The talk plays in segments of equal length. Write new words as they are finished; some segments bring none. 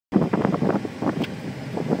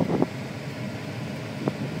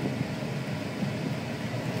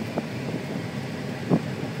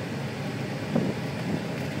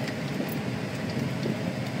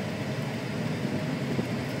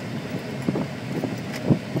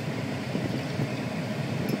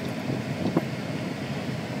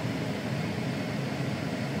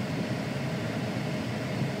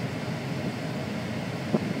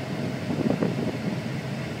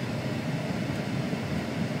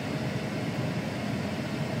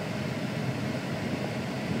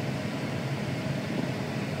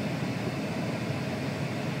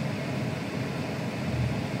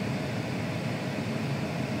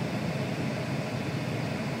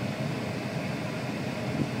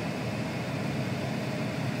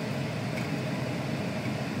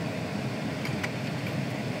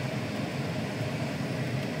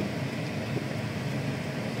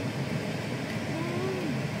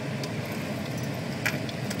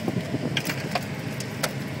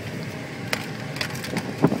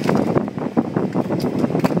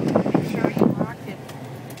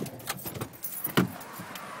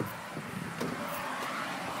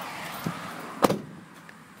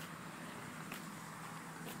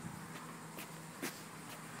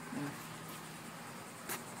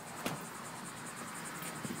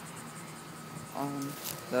on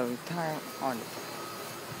the retirement article.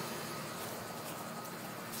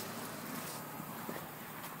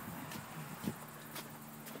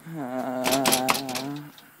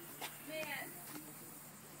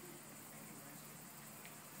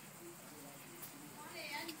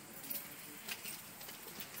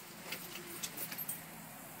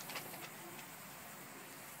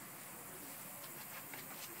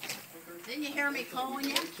 Didn't you hear me calling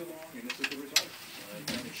you? Too long, and this is the result.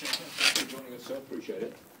 Thank you for joining us, sir. Appreciate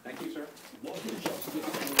it. Thank you, sir. Lawful Chelsea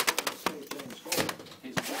James Foley.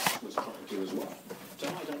 His boss was trying to as well.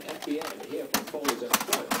 Tonight on FBN, hear from Foley's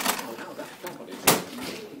employer on how that company spent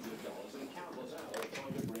millions of dollars and countless hours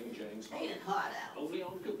trying to bring James home. Ain't it hot out? Only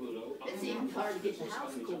on Caputo. It's even hard to get the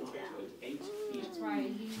house cooled down. That's why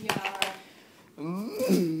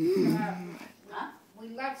we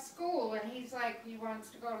left school and he's like, he wants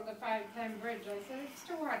to go to the 510 bridge. I said, it's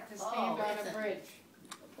too hot to stand on a bridge.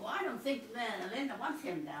 Well, I don't think Linda wants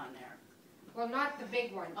him down there. Well, not the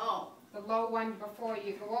big one. Oh. The low one before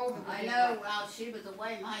you go over the I big know, one. while she was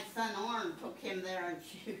away, my son Arn took him there, and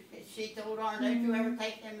she told Arn, don't you ever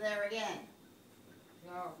take him there again.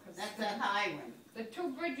 No, because That's that high one. the two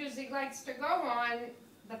bridges he likes to go on,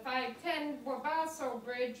 the 510 Wabasso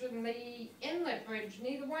Bridge and the Inlet Bridge,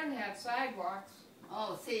 neither one have sidewalks.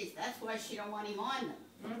 Oh, see, that's why she don't want him on them.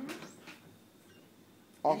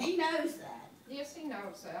 Mm-hmm. And he knows that. Yes, he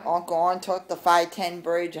knows that. Uncle Arn took the 510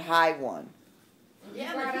 bridge high one.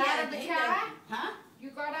 Yeah, You but got he out of the car? Huh? You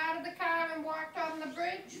got out of the car and walked on the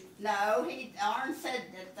bridge? No, Arn said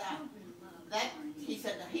he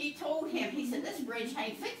said he told him, he said, this bridge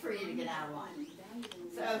ain't fit for you to get out on.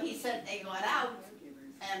 So he said they got out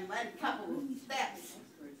and went a couple of steps.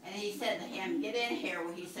 And he said to him, get in here.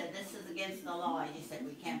 Well, he said, this is against the law. He said,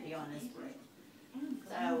 we can't be on this bridge.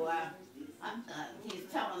 So he's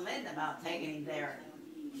telling Linda about taking him there.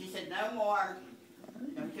 She said, no more.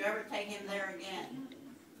 Don't you ever take him there again.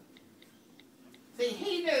 See,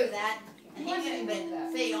 he knew that. And he knew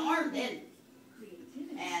that. See, Arn didn't.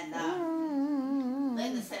 And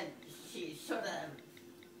Linda said she should have,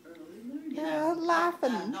 They're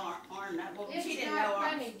laughing. Arn, well, she didn't know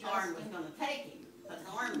Arn was going to take him. But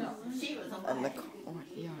Arn, she was And the away.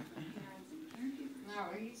 yeah. No,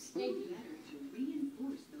 he's sneaky.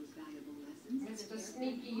 Mr.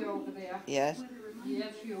 Sneaky over there. Yes.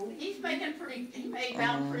 Yes, you. He made out pretty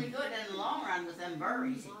good in the long run with them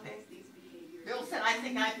berries he picked. Bill said, I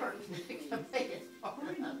think I picked the biggest part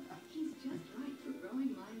of them.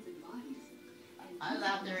 I was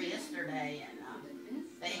out there yesterday and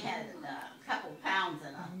they had a couple pounds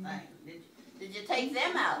in a thing. Did you take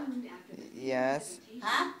them out? Yes.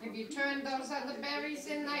 Huh? Have you turned those other berries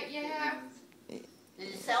in that you have? Did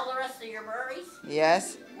you sell the rest of your berries?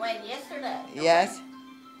 Yes. When? Yesterday? Yes.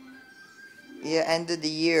 Yeah, end of the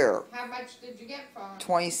year. How much did you get for them?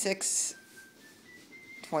 26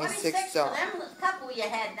 for them, a couple you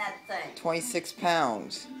had that thing. 26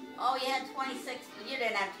 pounds. Oh, you had 26, you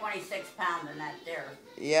didn't have 26 pounds in that there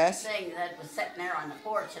Yes. thing that was sitting there on the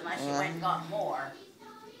porch unless you went and got more.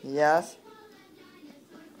 Yes.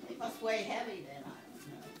 It must weigh heavy then, I don't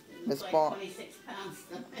know. Miss It's Bond. like 26 pounds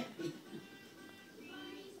to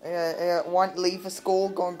me. Leave for school,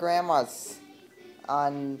 going to grandma's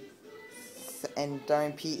and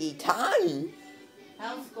during PE time.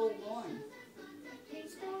 How's school going?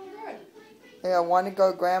 He's doing good. Yeah, want to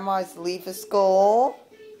go to grandma's, leave for school.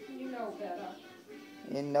 You know better.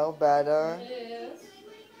 You know better. Yes.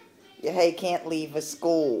 You hey, can't leave for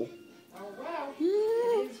school. Oh well.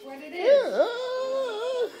 It is what it is.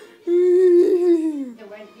 And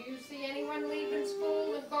when do you see anyone leaving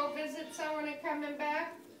school and go visit someone and coming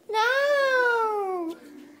back? No.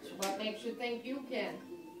 So what makes you think you can?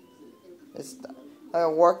 It's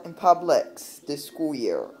work in Publix this school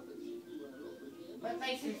year. What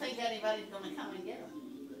makes you think anybody's going to come and get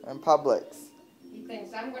them? In Publix. He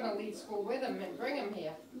thinks I'm going to leave school with him and bring him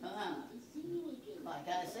here. Like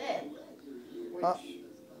I said. Which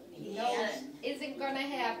he knows isn't going to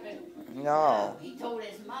happen. No. He told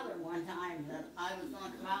his mother one time that I was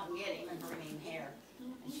going to come out and get him and bring him here.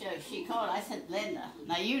 And so she called. I said, Linda,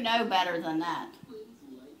 now you know better than that.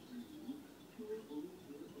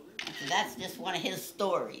 I said, that's just one of his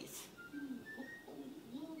stories.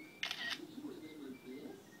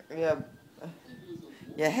 Yeah.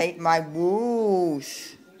 You hate my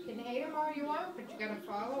woos. You can hate him all you want, but you got to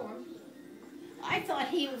follow him. I thought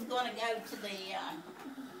he was going to go to the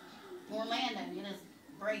Orlando and get his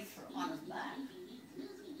brace on his back.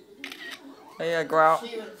 Yeah, girl.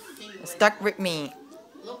 She was Stuck with me.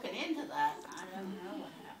 looking into that. I don't know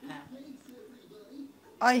what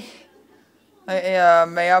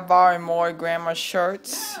happened. May I borrow more grandma's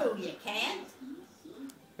shirts? No, you can't.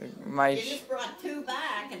 My You just brought 2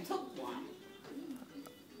 back and took 1.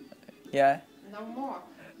 yeah. No more.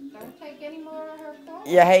 Don't take any more of her phone.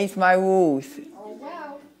 Yeah, hates my rules. Oh,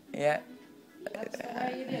 well, Yeah. that's the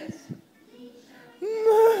way it is.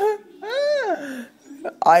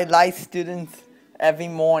 I like students every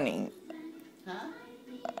morning. Huh?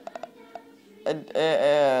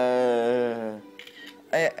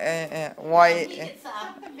 Why? It's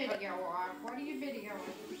Cut the video off. What are you videoing?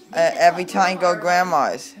 Every time go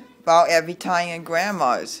grandma's. About every time in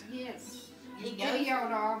grandma's. Yes. He You goes,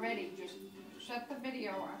 videoed already. Just shut the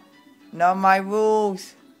video off. Not my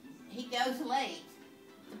rules. he goes late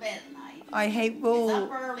to bed at night. I hate Gets rules.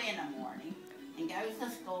 up early in the morning and goes to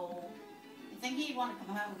school. You think he'd want to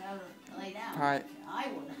come home and go to lay down? Right. I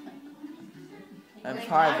would. And When I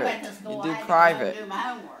private. went to school, You I do had to go private. do my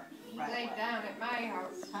homework. He right laid away. down at my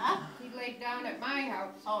house. Huh? He laid down at my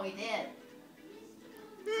house. Oh, he did.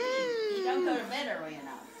 He don't go to bed early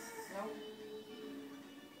enough. Nope.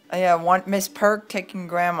 Yeah, want Miss Perk taking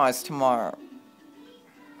grandma's tomorrow.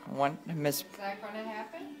 Want Miss? Is that going to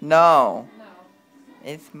happen? No, No.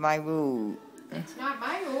 it's my rule. It's not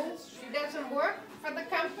my rules. She doesn't work for the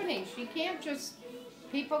company. She can't just,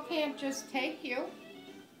 people can't just take you.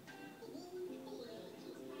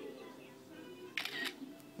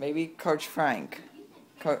 Maybe Coach Frank.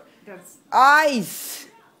 That's, Eyes!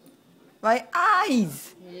 My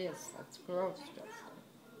eyes! yes, that's gross,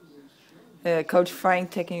 Justin. Coach Frank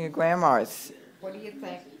taking your grandma's. What do you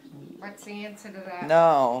think? What's the answer to that?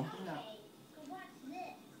 No. No.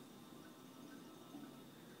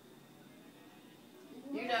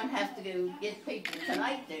 You don't have to go get people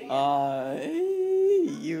tonight, do you?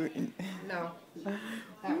 You. No.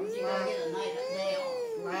 That was You last, get a day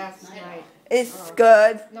off. last night. It's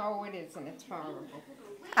good. No, it isn't. It's horrible.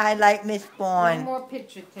 I like Miss No Bourne. more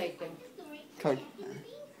picture taken. Coach.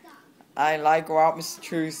 I like Robert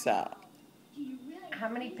Trusa. How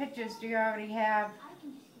many pictures do you already have?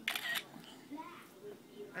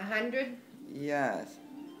 100? Yes.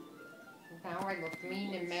 Now I look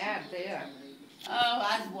mean and mad there. Oh,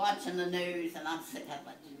 I was watching the news and I'm sick of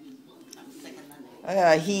it. I'm sick of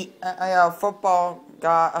the news. Football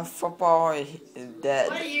football is dead.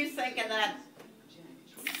 What do you think of that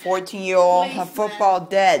 14-year-old Policeman. football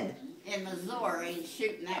dead. in Missouri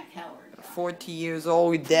shooting that colored guy? 40 years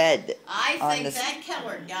old dead. I on think the- that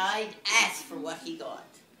colored guy asked for what he got.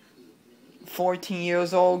 14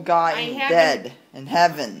 years old guy I is haven't- dead in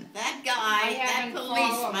heaven. That I guy, that haven't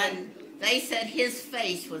followed policeman, they said his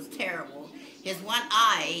face was terrible. His one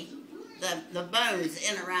eye, the bones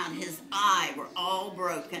in around his eye were all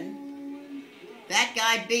broken. That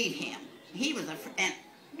guy beat him. He was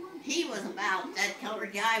about, that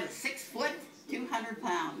colored guy was 6 foot, 200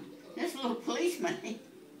 pounds. This little policeman,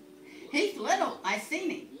 he's little. I seen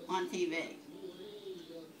him on TV.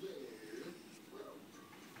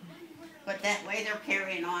 But that way they're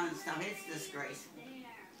carrying on and stuff, it's disgraceful.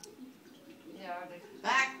 Yeah,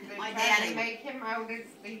 Back, they my tried to daddy, make him out as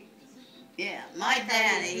the yeah, my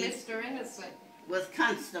daddy Mr. Innocent. was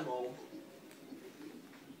constable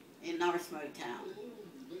in North Motown.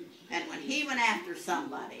 And when he went after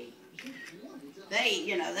somebody,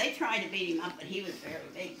 they tried to beat him up, but he was very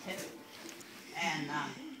big too. And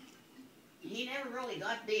he never really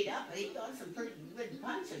got beat up, but he got some pretty good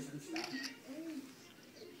punches and stuff.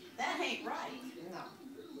 That ain't right. No.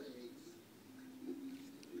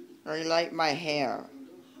 I like my hair.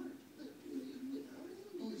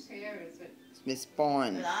 Whose hair is it? It's Miss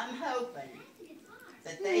Bourne. But I'm hoping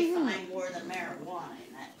that they find more than marijuana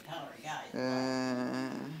in that colored guy.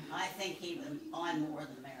 I think he was on more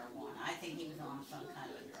than marijuana. I think he was on some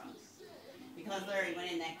kind of a drug. Because Larry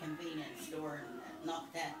went in that convenience store and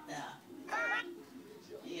knocked that,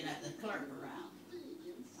 the clerk around.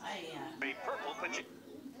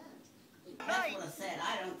 That's what I said.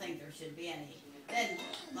 I don't think there should be any. Then,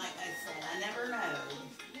 like I said, I never know.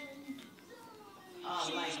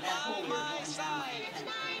 Oh, like that whole year going down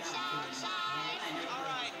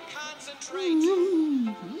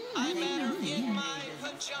I think there's in my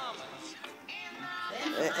pajamas.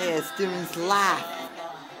 Students laugh.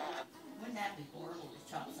 Wouldn't that be horrible to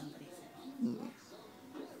chop somebody's head off?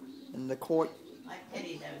 In the court. I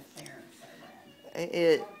pity those parents so bad.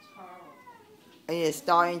 It is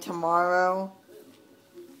starting tomorrow.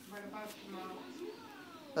 What about tomorrow?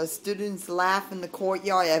 The students laugh in the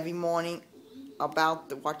courtyard every morning about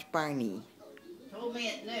the Watch Barney. Told me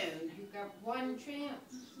at noon. You got one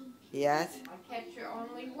chance. Yes? I catch you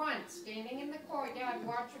only once, standing in the courtyard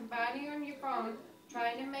watching Barney on your phone,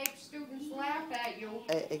 trying to make students laugh at you.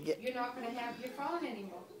 You're not going to have your phone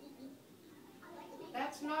anymore.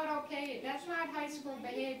 That's not okay. That's not high school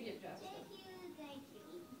behavior, Justin.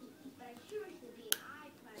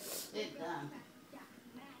 It,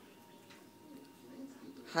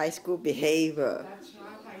 High school behavior. That's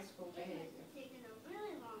not high school behavior.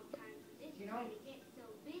 You don't,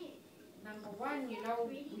 number one, you know,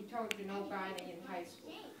 we told you no binding in high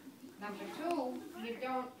school. Number two, you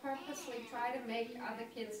don't purposely try to make other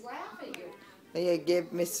kids laugh at you. Yeah,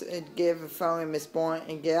 give a phone to Miss Bourne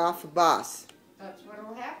and get off the bus. That's what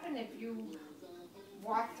will happen if you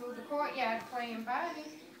walk through the courtyard playing Barney.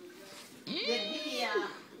 did he,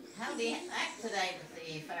 how did he act today with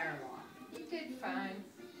the fire alarm? He did fine.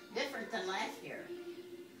 Different than last year.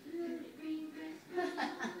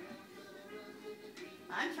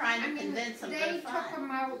 I'm trying to convince him They they're took fine.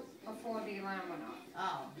 him out before the alarm went off.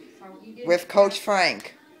 Oh. So he didn't. With Coach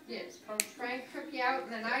Frank. Yes, Coach Frank took you out,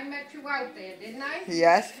 and then I met you out there, didn't I?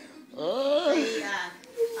 Yes. See,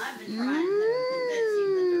 I've been trying to convince him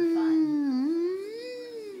that they're fine.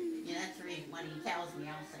 Yeah, that's the reason when he tells me,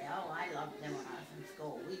 I'll say, oh, I loved them when I was in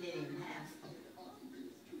school. We didn't even have them.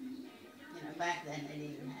 You know, back then they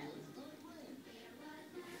didn't even have them.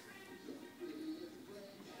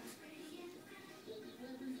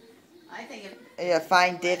 I think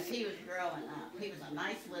if he was growing up, he was a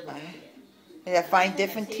nice little kid. Yeah, find I think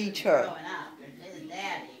different if he was teacher. growing up, if his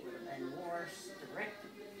daddy would have been more strict,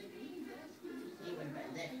 he would have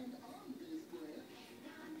been different.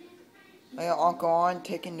 Yeah, Uncle On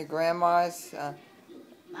taking the grandma's.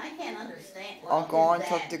 I can't understand. Well, Uncle his On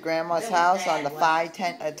took dad- the grandma's Bill's house on dad the was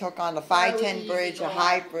 510. Took on the 510 bridge, a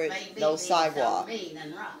high bridge, no sidewalk. Mean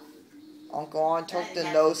and rough. Uncle On took That the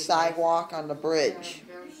has no to be sidewalk on the bridge.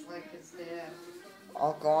 Bill's like his dad.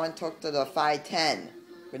 Uncle On took to the 510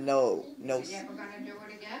 with no. You ever gonna do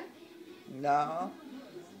it again? No.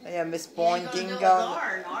 Yeah, Miss He ain't gonna do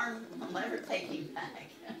Bondingo. his Arn will never take him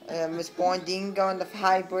back. Miss Bondingo on the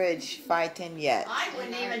high bridge, 510 yet. I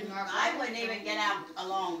wouldn't even get out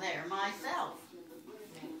along there myself.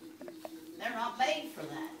 They're not made for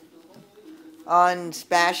that. On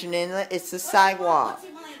Spashing Inlet, it's the sidewalk. What's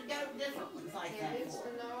he wanting to go different ones like There that is for?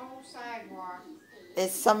 no sidewalk.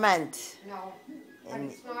 It's cement. No. But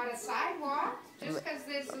And it's not a sidewalk. Just because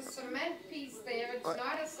there's a cement piece there, it's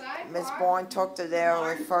not a sidewalk. Miss Bourne took to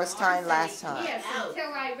there the first time last time. Yes,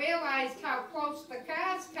 until I realized how close the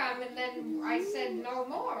cars come, and then I said no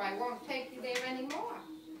more. I won't take you there anymore.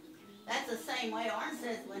 That's the same way Arn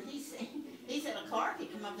says when he said a car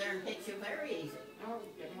could come up there and hit you very easy. Oh,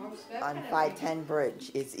 most On definitely. 510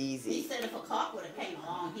 bridge, it's He easy. said if a cop would have came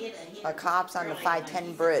along, he'd A cop's on the really, 510 he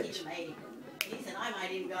said bridge. He said I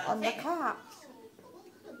might even go out On and the take it. cops.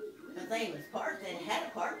 The thing was parked, they had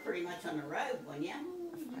it parked pretty much on the road, wouldn't you?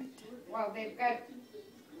 Well, they've got,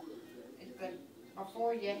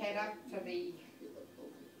 before you head up to the,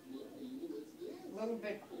 little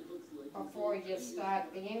bit before you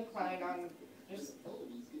start the incline on, just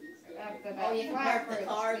after that Oh, you can park the flat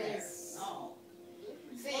car bridge, there. there's, Oh.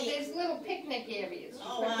 well, See, there's little picnic areas. You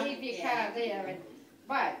Oh, can leave your yeah. car there,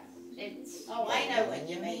 but it's, oh, I know what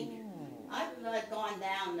you mean. I've gone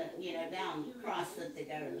down, down across it to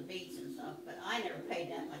go to the beach and stuff, but I never paid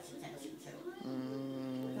that much attention to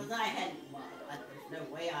it. Because I had, there's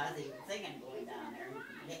no way I was even thinking of going down there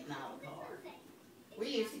and getting out of the car. We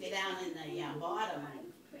used to get down in the bottom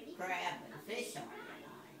and crab and fish on it.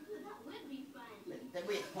 But then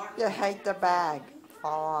we parked. You hate the bag.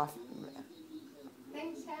 Fall off.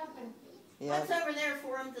 things happen. Yes. What's over there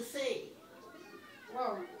for him to see?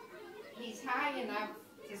 Well, he's high enough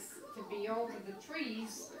to be over the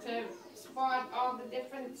trees to spot all the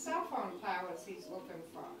different cell phone towers he's looking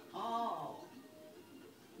for. Oh,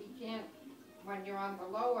 He can't, when you're on the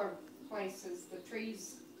lower places, the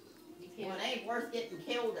trees, you well, can't, it ain't worth getting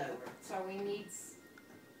killed over. so he needs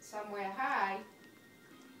somewhere high.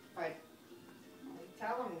 But I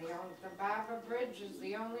tell him the Barbara Bridge is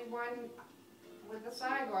the only one with a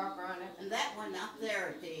sidewalk on it. And that one up there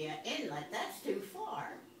at the inlet, that's too far.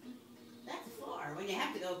 That's far, when you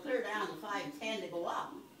have to go clear down to 510 to go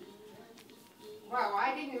up. Well,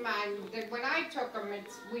 I didn't mind, when I took him,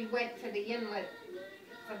 we went to the inlet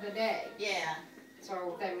for the day. Yeah.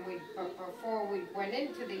 So then but before we went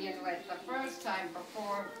into the inlet the first time,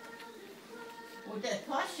 before Well, the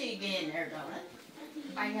cost she'd be in there, don't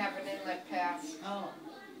it? I have an inlet pass, Oh.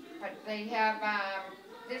 but they have,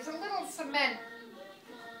 there's a little cement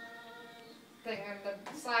thing on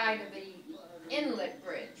the side of the inlet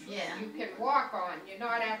bridge. Yeah. You can walk on, you're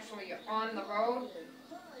not actually on the road,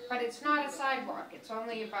 but it's not a sidewalk, it's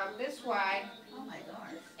only about this wide, Oh my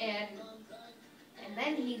gosh. and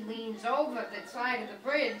then he leans over the side of the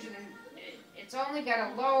bridge, and it's only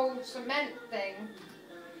got a low cement thing.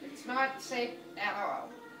 It's not safe at all.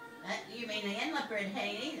 You mean the inlet bridge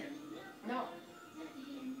ain't either? No.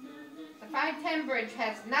 The 510 bridge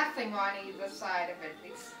has nothing on either side of it.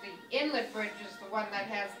 It's the inlet bridge is the one that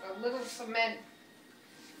has the little cement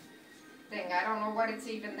thing. I don't know what it's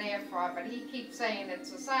even there for, but he keeps saying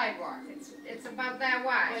it's a sidewalk. It's about that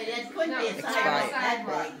wide. Wait, it couldn't be a it's sidewalk not a that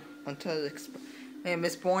sidewalk. big. Until it and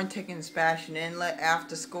Miss Bourne taking Sebastian Inlet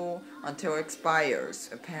after school until it expires.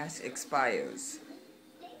 A pass expires.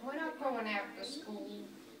 We're not going after school.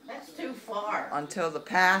 That's too far. Until the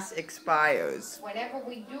pass expires. Whenever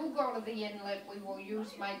we do go to the inlet, we will use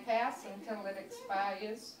my pass until it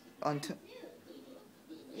expires. Until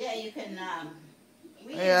Yeah, you can,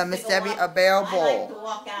 we Yeah, used to Miss go Debbie up- I available like to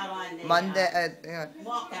walk out on the, Monday.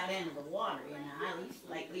 walk out into the water, you know.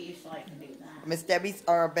 We used to like to do that. Miss Debbie's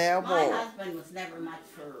are My available. husband was never much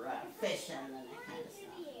for fishing and that kind of stuff.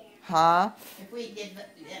 Huh? If we did,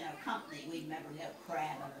 company, we'd never go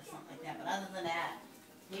crabbing or something like that. But other than that,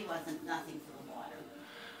 he wasn't nothing for the water.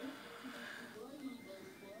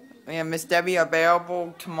 Yeah, Miss Debbie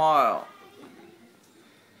available tomorrow.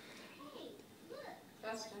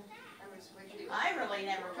 Dustin, I was with you. I really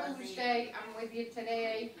never was either. Tuesday, I'm with you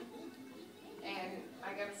today, and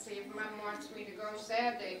I gotta see if Mom wants me to go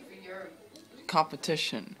Saturday for your,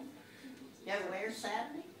 Competition. Go where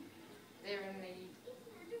Saturday? they're in the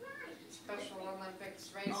Special Olympics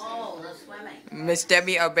racing. Oh, the swimming. Miss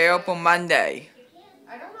Debbie available Monday.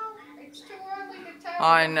 I don't know, it's too early to tell.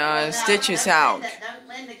 On Well, now, Stitches don't Out. Don't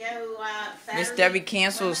Linda go Saturday? Miss Debbie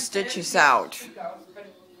cancels swimming too? Stitches Out. She goes, but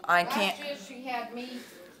I can't. last year she had me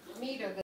meet her